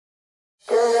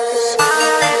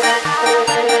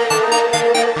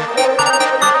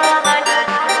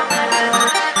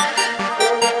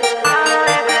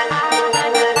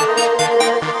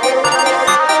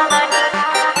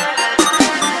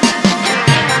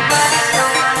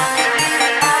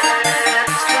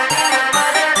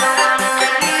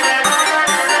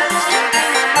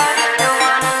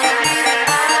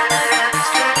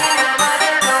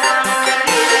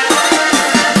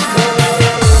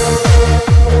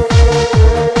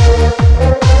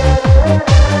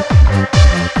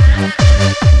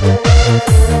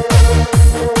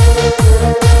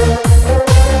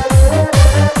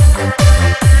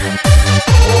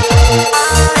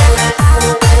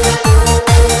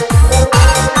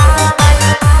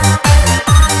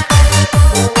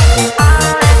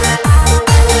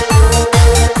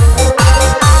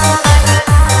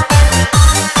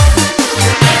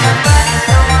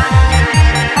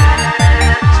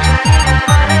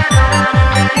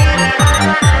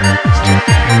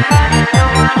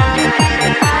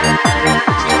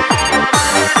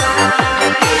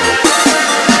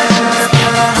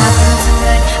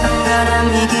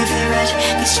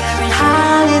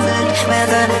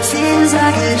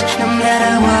edge. No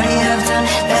matter what you have done,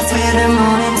 that's where the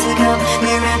morning to come.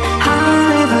 We're in high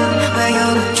river, where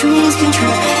your dreams can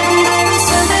true. And there is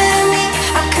something in me,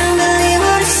 I can't believe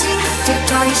what I see. The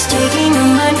dark is taking my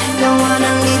mind, don't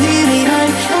wanna leave you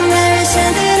behind. And there is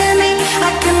something in me,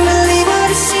 I can't believe what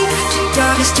I see. The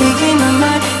dark is taking my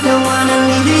mind, don't wanna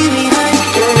leave you behind.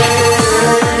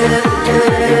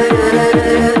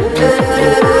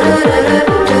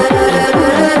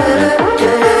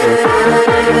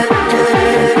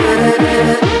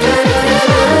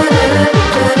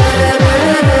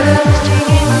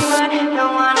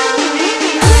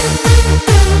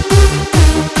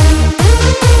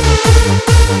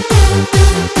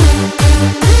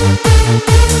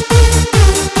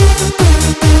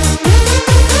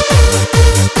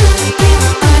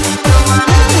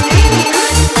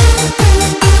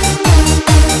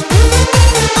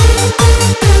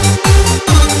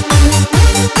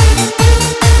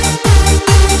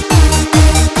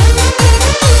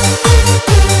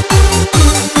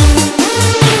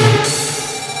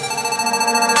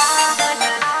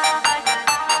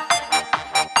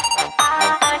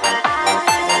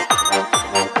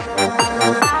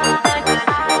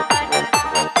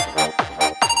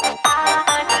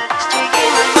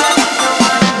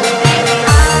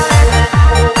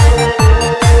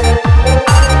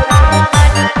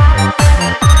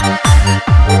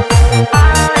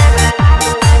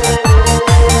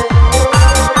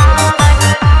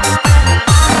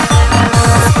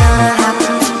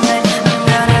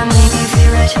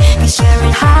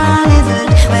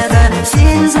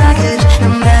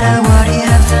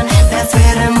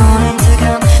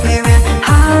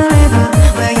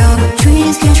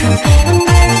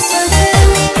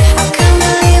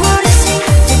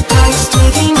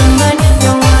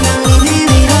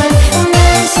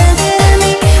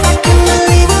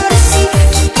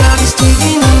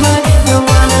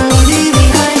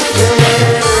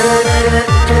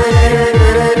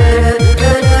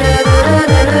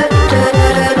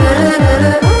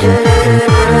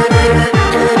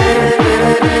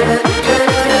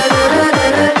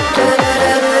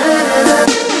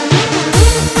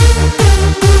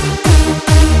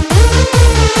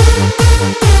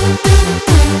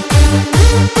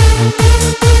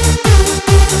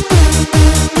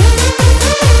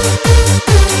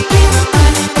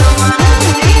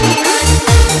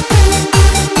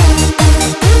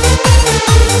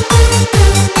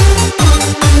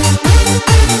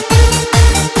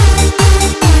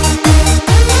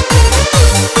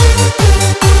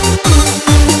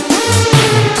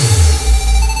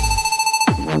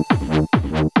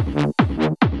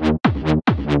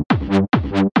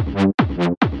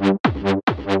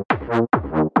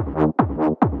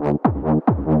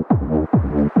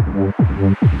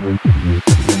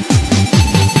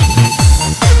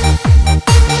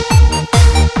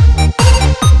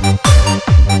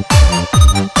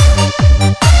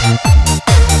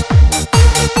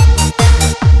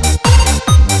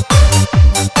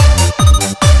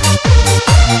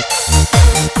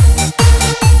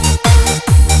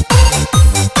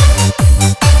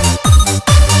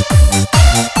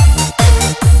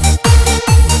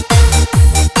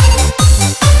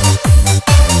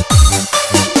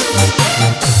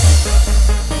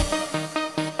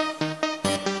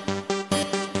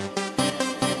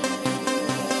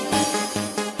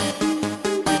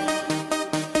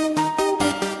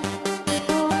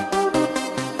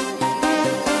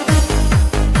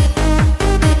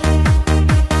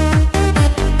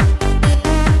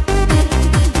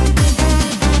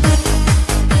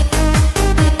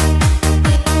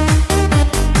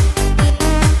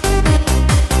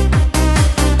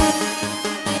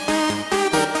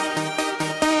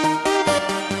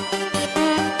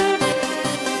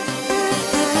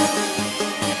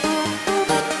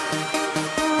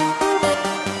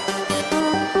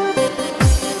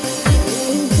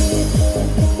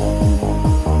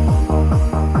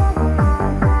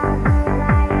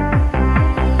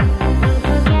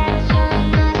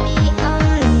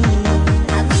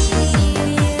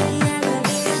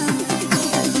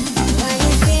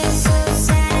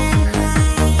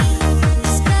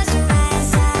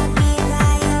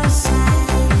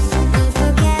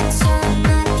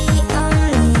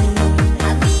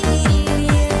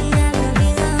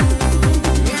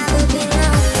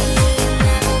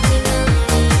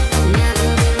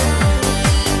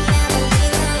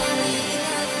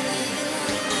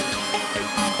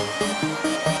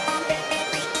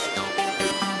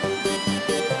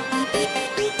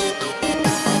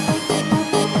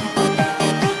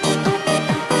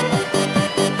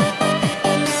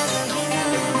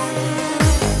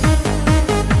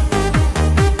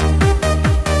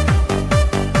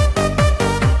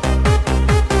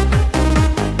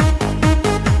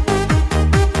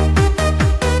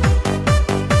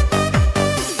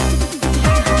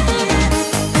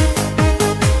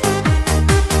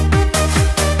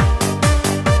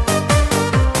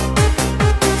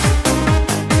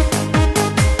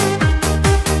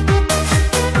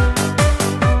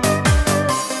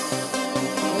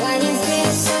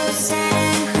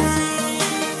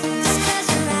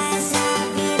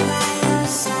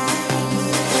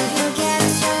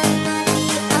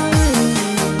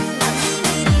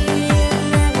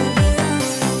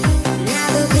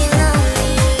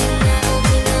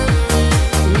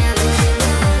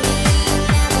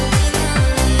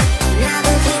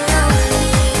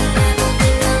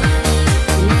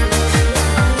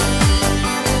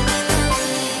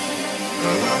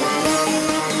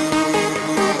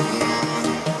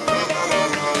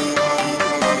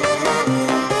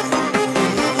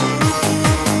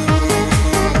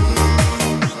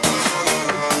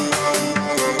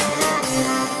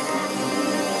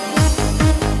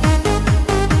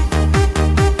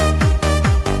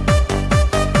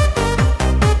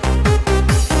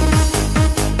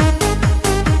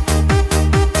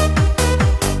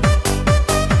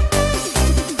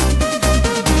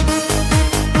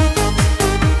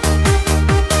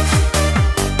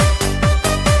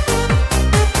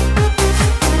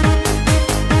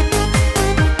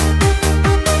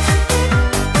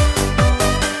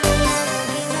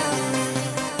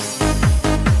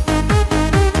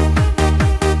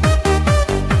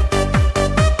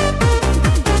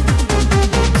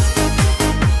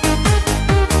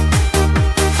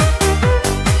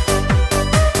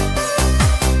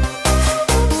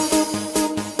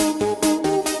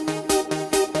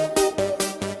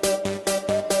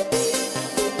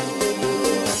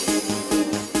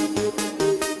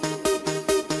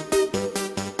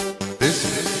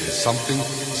 something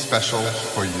special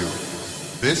for you.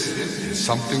 This is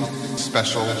something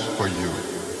special for you.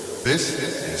 This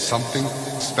is something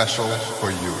special for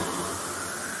you.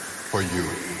 For you.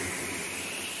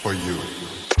 For you.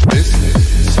 This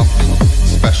is something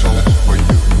special for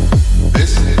you.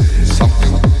 This is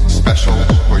something special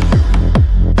for you.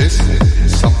 This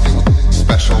is something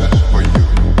special for you.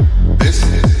 This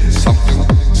is something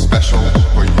special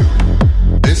for you.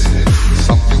 This is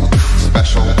something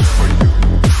special for you.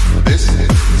 This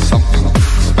is something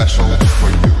special for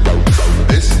you.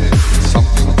 This is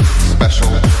something special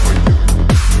for you.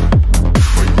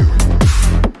 For you. For you.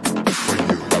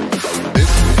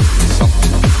 This is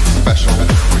something special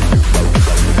for you.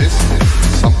 This is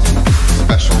something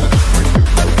special for you.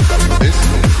 This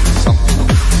is something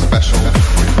special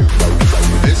for you.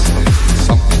 This is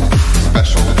something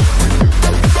special for you.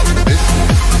 This is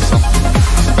something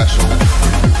special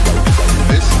for you.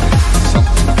 This is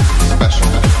something special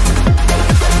for you.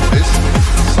 This is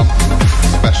something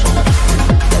special for you.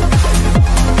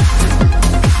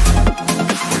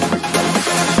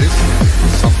 This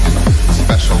is something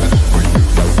special for you.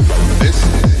 This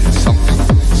is something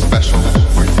special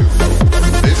for you.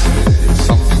 This is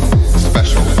something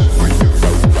special for you.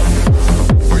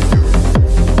 For you.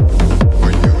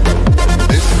 For you.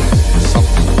 This is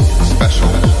something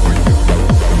special for you.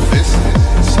 This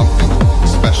is something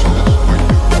special for you.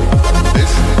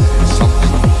 This is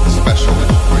something special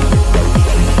for you. For you.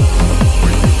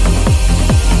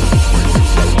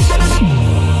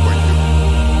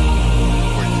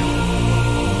 For you. For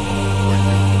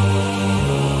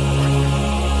you.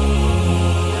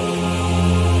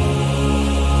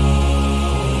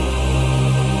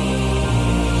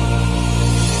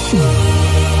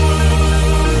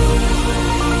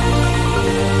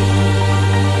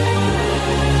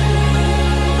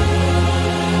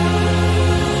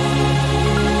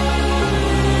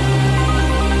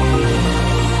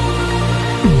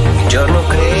 Un giorno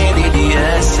credi di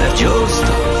essere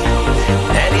giusto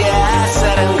e di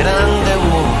essere un grande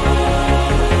uomo,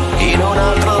 in un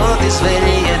altro ti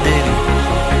svegli e devi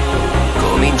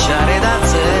cominciare da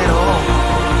zero.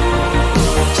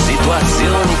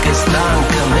 Situazioni che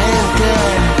stancamente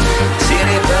si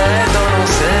ripetono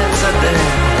senza te.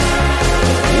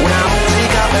 Una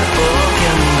musica per pochi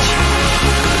amici,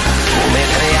 come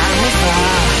 3 anni fa.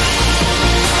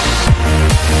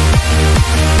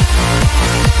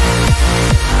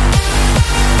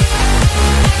 This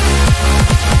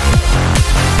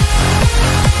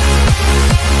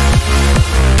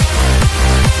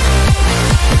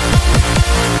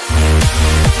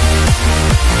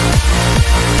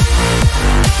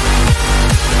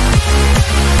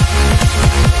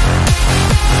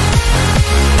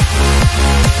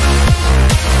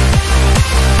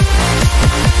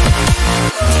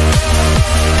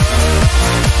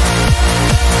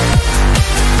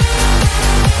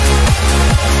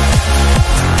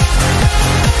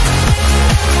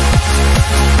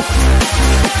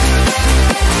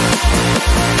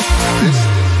is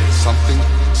something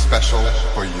special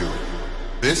for you.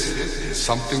 This is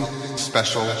something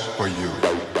special for you.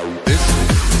 This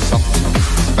is something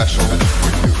special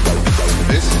for you.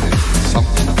 This is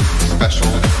something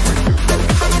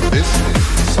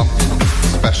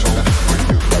special for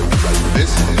you.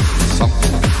 This is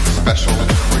something special.